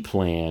key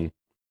plan,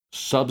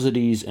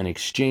 subsidies and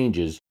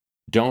exchanges,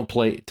 don't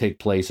take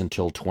place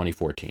until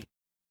 2014.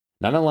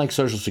 Not unlike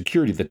Social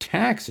Security, the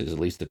taxes, at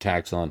least the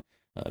tax on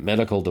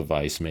medical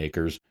device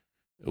makers,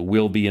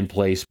 will be in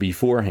place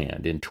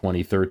beforehand in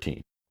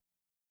 2013.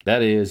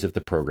 That is, if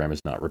the program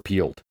is not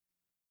repealed.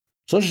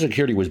 Social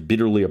Security was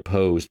bitterly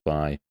opposed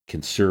by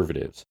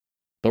conservatives,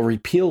 but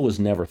repeal was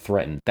never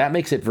threatened. That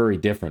makes it very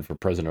different for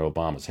President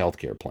Obama's health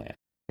care plan.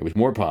 It was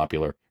more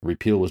popular,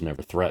 repeal was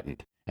never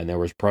threatened, and there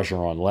was pressure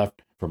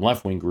from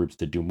left-wing groups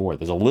to do more.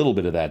 There's a little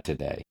bit of that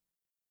today,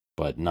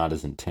 but not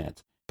as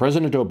intense.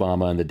 President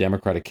Obama and the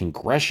Democratic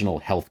Congressional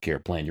Health Care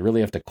Plan, you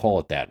really have to call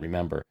it that,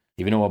 remember,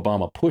 even though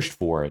Obama pushed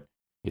for it,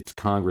 it's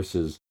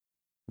Congress's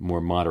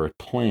more moderate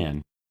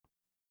plan,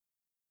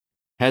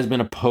 has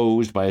been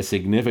opposed by a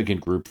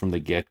significant group from the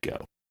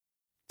get-go.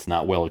 It's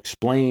not well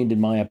explained, in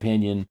my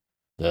opinion.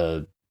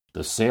 The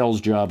sales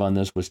job on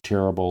this was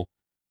terrible.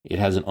 It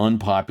has an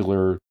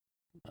unpopular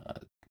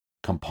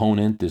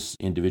component, this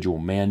individual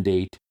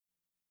mandate,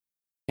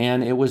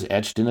 and it was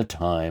etched in a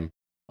time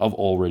of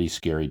already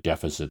scary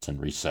deficits and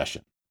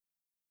recession.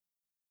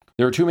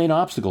 There are two main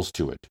obstacles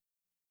to it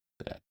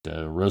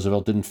that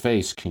Roosevelt didn't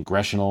face: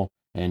 congressional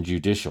and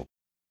judicial.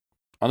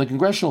 On the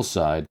congressional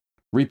side,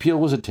 repeal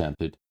was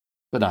attempted,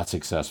 but not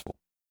successful.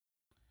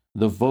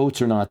 The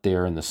votes are not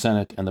there in the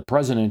Senate, and the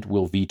president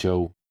will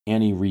veto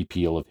any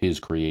repeal of his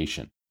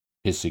creation,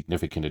 his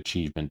significant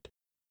achievement.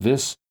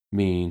 This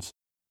means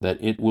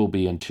that it will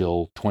be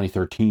until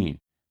 2013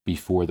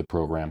 before the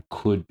program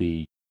could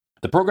be.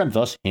 The program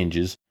thus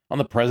hinges on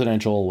the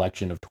presidential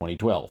election of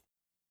 2012.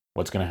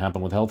 What's going to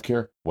happen with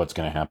healthcare? What's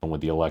going to happen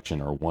with the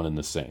election are one and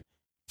the same.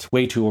 It's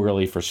way too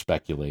early for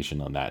speculation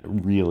on that. It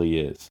really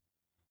is.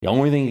 The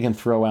only thing you can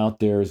throw out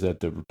there is that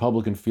the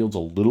Republican field's a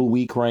little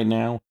weak right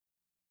now,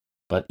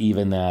 but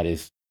even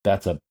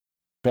that's a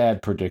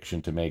bad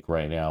prediction to make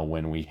right now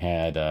when we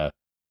had,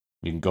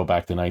 we can go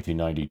back to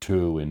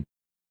 1992 and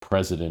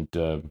President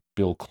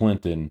Bill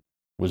Clinton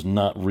was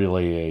not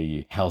really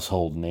a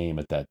household name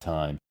at that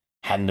time,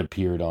 hadn't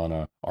appeared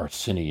on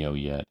Arsenio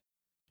yet.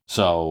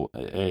 So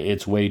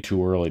it's way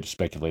too early to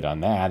speculate on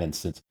that, and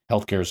since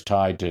healthcare is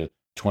tied to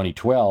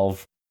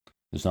 2012,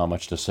 there's not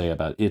much to say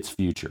about its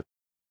future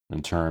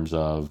in terms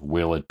of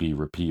will it be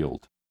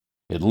repealed.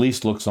 It at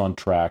least looks on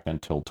track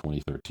until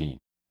 2013.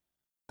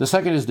 The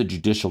second is the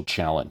judicial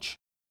challenge.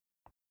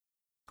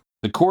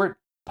 The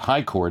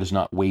High Court has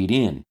not weighed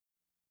in,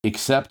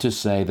 except to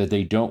say that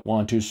they don't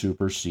want to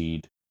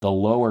supersede the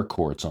lower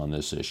courts on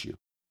this issue.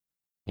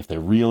 If they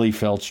really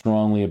felt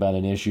strongly about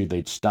an issue,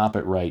 they'd stop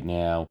it right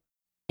now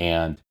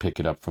and pick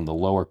it up from the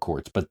lower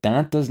courts. But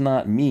that does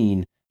not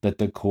mean that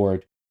the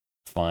court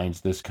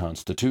finds this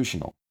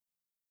constitutional.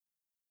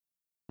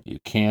 You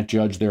can't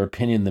judge their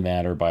opinion in the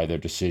matter by their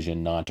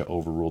decision not to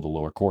overrule the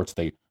lower courts.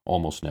 They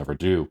almost never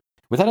do.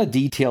 Without a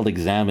detailed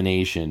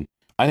examination,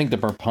 I think the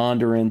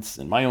preponderance,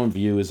 in my own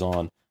view, is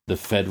on the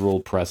federal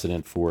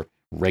precedent for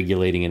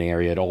regulating an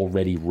area it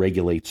already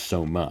regulates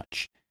so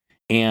much,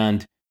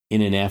 and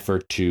in an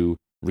effort to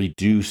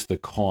reduce the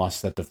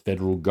costs that the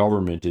federal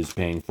government is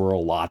paying for a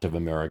lot of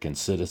American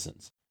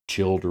citizens,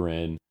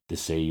 children,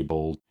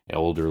 disabled,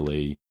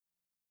 elderly.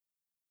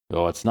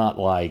 So it's not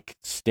like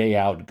stay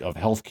out of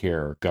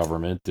healthcare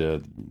government.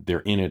 They're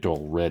in it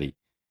already.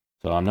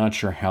 So I'm not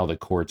sure how the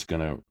court's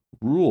going to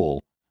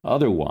rule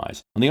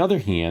otherwise. On the other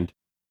hand,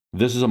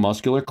 this is a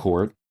muscular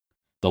court.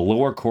 The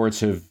lower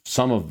courts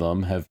some of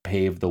them have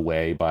paved the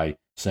way by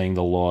saying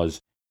the law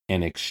is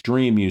an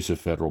extreme use of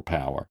federal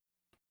power.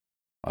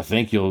 I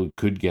think you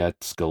could get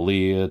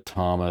Scalia,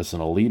 Thomas,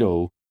 and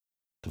Alito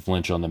to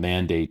flinch on the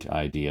mandate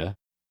idea.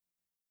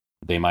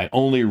 They might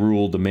only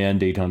rule the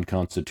mandate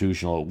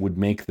unconstitutional. It would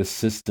make the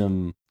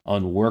system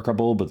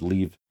unworkable, but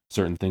leave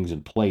certain things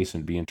in place,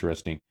 and be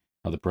interesting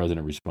how the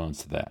president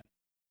responds to that.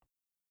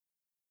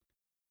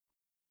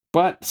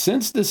 But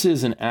since this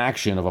is an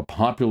action of a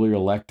popularly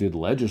elected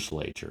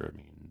legislature, I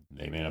mean,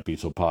 they may not be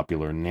so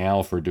popular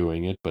now for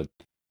doing it, but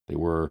they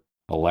were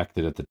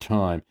elected at the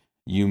time,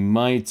 you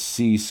might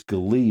see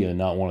Scalia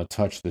not want to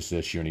touch this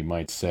issue, and he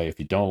might say, if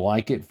you don't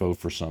like it, vote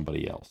for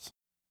somebody else.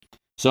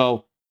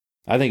 So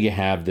I think you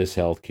have this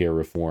healthcare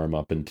reform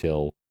up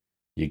until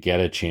you get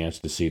a chance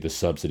to see the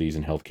subsidies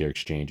and healthcare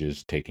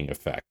exchanges taking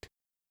effect.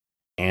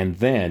 And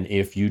then,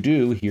 if you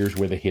do, here's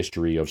where the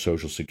history of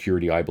Social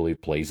Security, I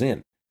believe, plays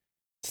in.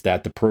 It's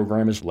that the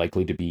program is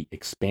likely to be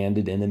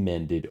expanded and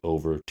amended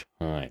over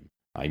time.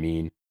 I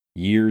mean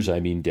years, I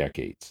mean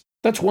decades.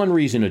 That's one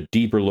reason a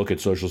deeper look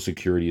at Social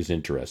Security is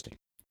interesting.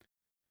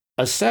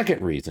 A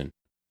second reason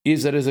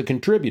is that as a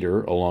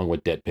contributor, along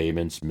with debt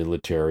payments,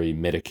 military,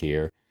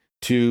 Medicare,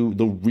 to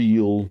the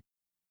real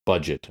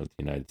budget of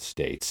the United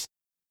States,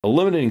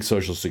 eliminating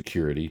Social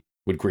Security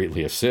would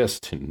greatly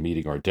assist in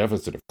meeting our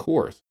deficit, of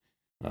course,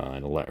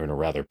 in a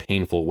rather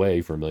painful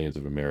way for millions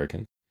of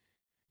Americans.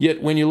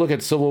 Yet when you look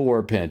at Civil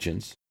War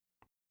pensions,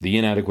 the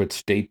inadequate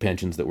state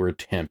pensions that were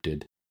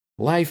attempted,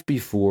 life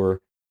before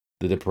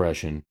the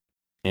Depression,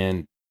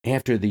 and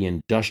after the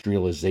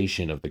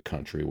industrialization of the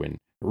country, when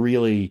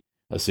really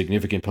a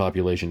significant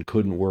population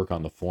couldn't work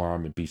on the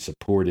farm and be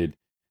supported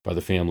by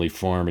the family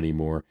farm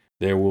anymore,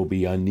 there will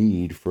be a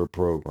need for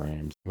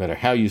programs, no matter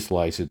how you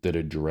slice it, that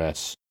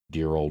address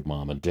dear old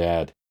mom and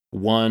dad.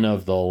 one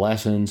of the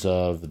lessons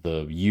of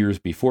the years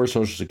before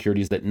Social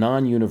Security is that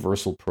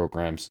non-universal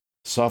programs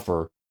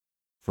suffer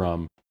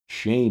from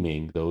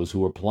shaming those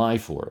who apply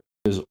for it.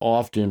 There's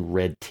often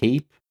red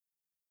tape,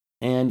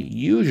 and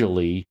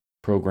usually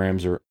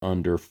programs are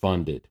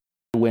underfunded.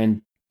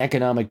 When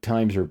economic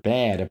times are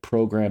bad, a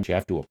program you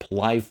have to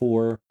apply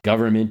for,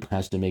 government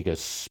has to make a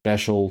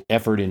special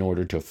effort in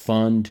order to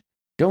fund,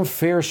 don't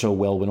fare so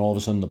well when all of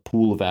a sudden the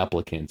pool of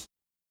applicants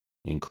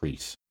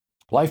increase.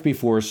 Life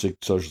before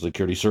Social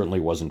Security certainly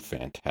wasn't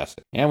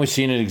fantastic. And we've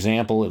seen an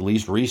example, at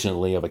least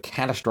recently, of a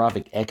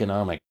catastrophic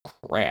economic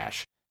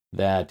crash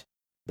that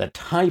the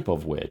type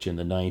of which in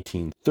the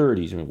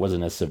 1930s, it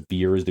wasn't as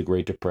severe as the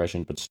Great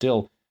Depression, but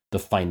still the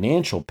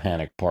financial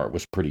panic part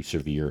was pretty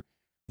severe.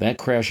 That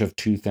crash of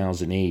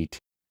 2008,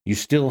 you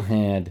still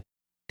had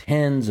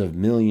tens of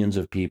millions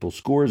of people,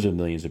 scores of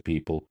millions of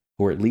people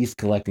who were at least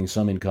collecting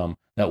some income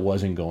that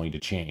wasn't going to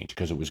change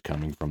because it was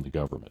coming from the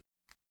government.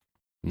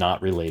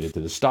 Not related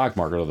to the stock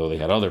market, although they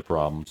had other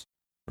problems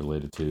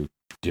related to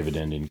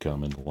dividend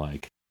income and the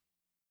like.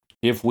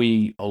 If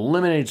we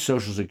eliminate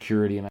Social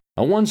Security,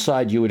 on one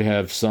side you would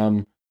have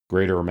some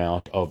greater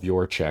amount of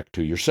your check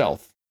to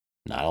yourself.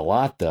 Not a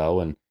lot,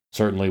 though, and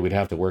certainly we'd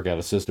have to work out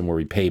a system where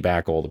we pay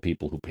back all the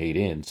people who paid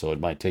in, so it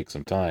might take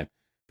some time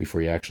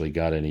before you actually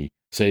got any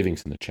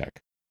savings in the check.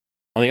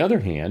 On the other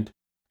hand,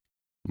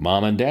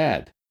 mom and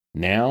dad,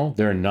 now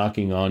they're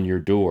knocking on your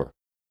door.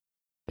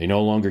 They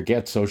no longer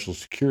get Social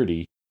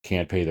Security,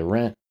 can't pay the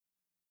rent,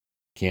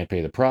 can't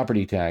pay the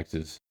property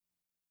taxes.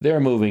 They're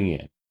moving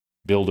in.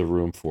 Build a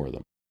room for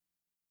them.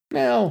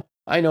 Now,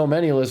 I know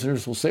many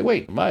listeners will say,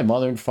 wait, my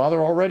mother and father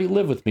already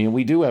live with me and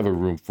we do have a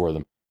room for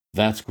them.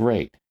 That's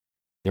great.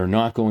 They're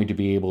not going to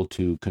be able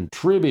to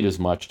contribute as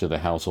much to the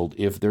household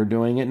if they're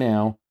doing it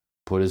now,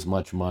 put as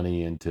much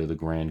money into the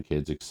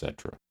grandkids,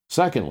 etc.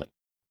 Secondly,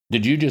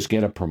 did you just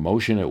get a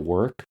promotion at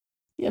work?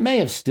 You may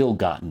have still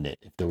gotten it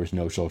if there was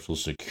no Social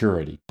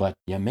Security, but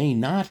you may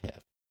not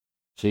have.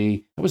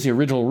 See, that was the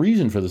original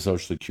reason for the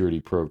Social Security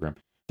program.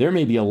 There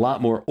may be a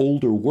lot more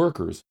older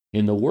workers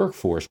in the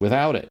workforce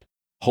without it,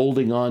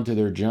 holding on to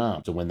their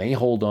jobs. And when they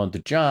hold on to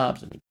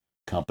jobs,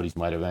 companies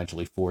might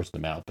eventually force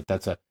them out, but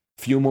that's a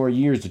few more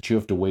years that you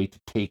have to wait to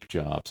take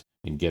jobs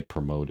and get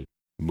promoted,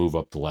 move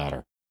up the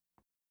ladder.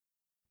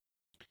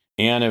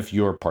 And if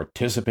you're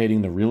participating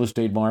in the real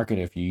estate market,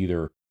 if you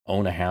either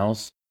own a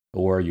house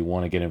or you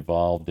want to get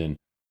involved in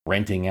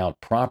renting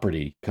out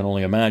property, can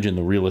only imagine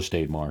the real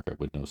estate market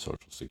with no Social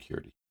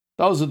Security.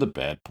 Those are the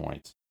bad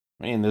points.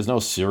 There's no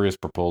serious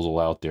proposal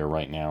out there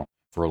right now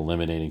for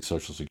eliminating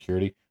Social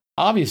Security.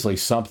 Obviously,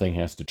 something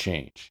has to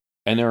change.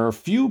 And there are a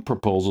few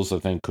proposals I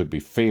think could be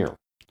fair.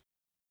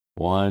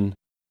 One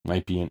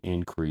might be an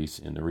increase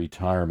in the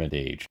retirement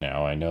age.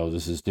 Now, I know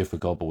this is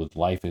difficult, but with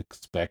life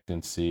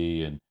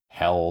expectancy and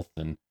health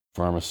and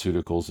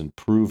pharmaceuticals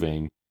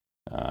improving,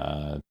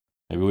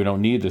 maybe we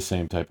don't need the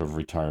same type of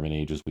retirement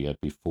age as we had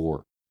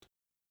before.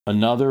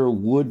 Another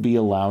would be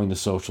allowing the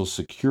Social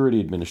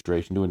Security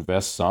Administration to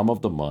invest some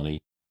of the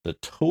money, the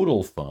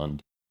total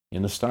fund,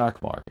 in the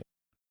stock market,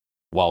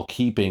 while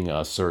keeping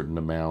a certain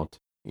amount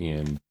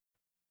in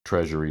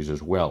treasuries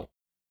as well.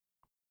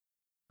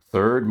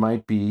 Third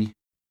might be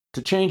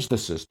to change the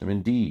system,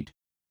 indeed,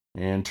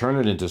 and turn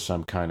it into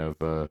some kind of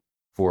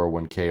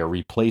 401k or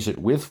replace it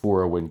with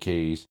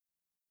 401ks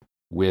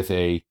with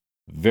a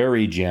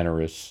very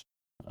generous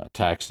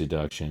tax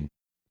deduction,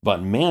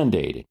 but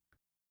mandating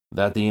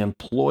that the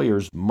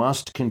employers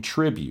must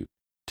contribute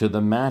to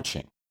the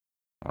matching.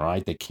 All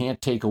right, they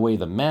can't take away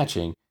the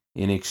matching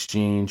in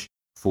exchange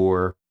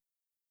for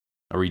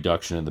a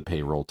reduction in the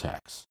payroll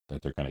tax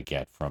that they're going to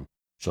get from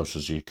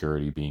Social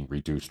Security being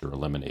reduced or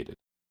eliminated.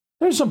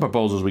 There's some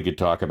proposals we could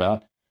talk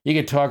about. You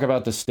could talk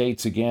about the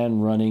states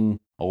again running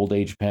old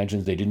age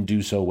pensions. They didn't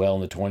do so well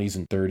in the 20s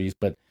and 30s,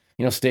 but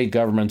state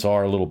governments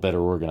are a little better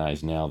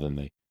organized now than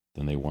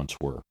they once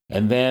were.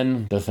 And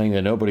then the thing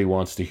that nobody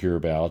wants to hear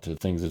about, the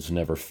things that's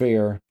never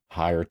fair,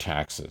 higher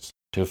taxes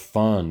to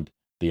fund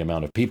the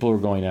amount of people we're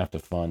going to have to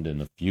fund in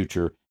the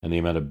future and the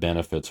amount of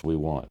benefits we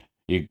want.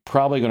 You're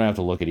probably going to have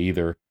to look at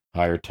either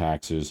higher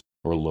taxes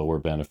or lower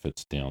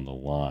benefits down the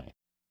line.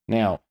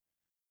 Now,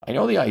 I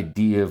know the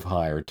idea of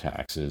higher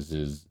taxes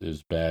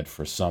is bad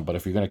for some, but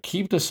if you're going to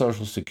keep the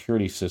Social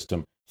Security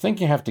system, I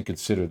think you have to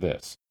consider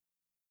this.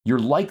 You're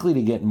likely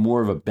to get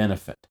more of a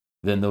benefit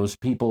than those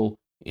people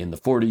in the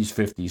 40s,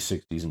 50s,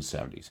 60s, and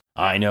 70s.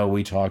 I know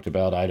we talked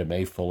about Ida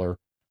Mae Fuller,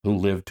 who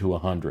lived to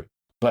 100,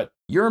 but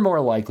you're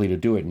more likely to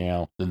do it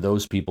now than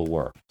those people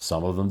were.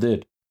 Some of them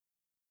did.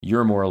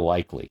 You're more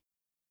likely.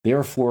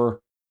 Therefore,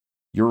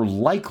 you're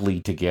likely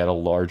to get a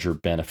larger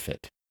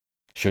benefit.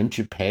 Shouldn't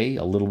you pay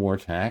a little more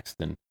tax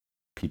than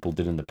people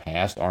did in the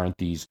past? Aren't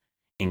these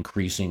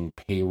increasing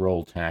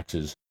payroll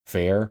taxes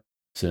fair,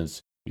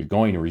 since you're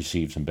going to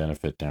receive some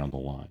benefit down the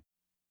line?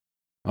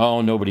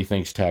 Oh, nobody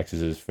thinks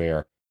taxes is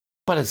fair,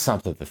 but it's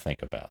something to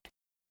think about.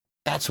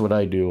 That's what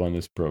I do on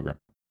this program.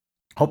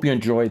 Hope you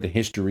enjoy the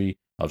history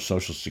of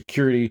Social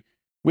Security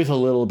with a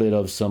little bit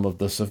of some of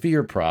the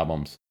severe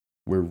problems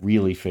we're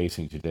really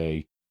facing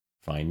today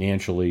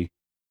financially,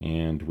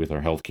 and with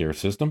our healthcare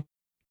system.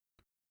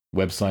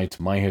 Websites,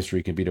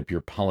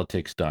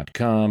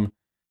 myhistorycanbeatupyourpolitics.com.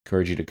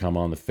 Encourage you to come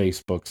on the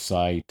Facebook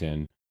site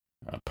and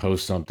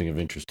post something of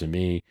interest to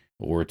me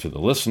or to the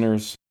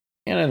listeners.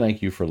 And I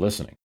thank you for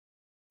listening.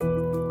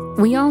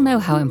 We all know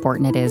how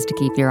important it is to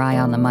keep your eye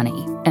on the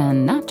money,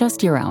 and not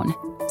just your own.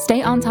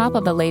 Stay on top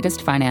of the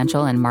latest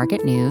financial and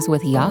market news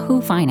with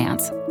Yahoo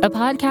Finance, a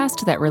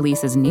podcast that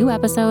releases new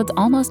episodes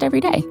almost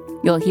every day.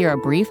 You'll hear a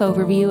brief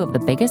overview of the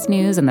biggest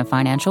news in the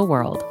financial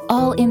world,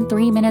 all in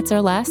 3 minutes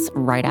or less,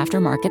 right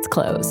after markets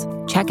close.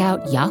 Check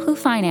out Yahoo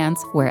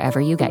Finance wherever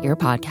you get your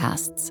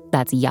podcasts.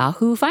 That's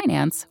Yahoo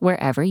Finance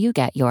wherever you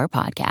get your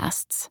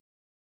podcasts.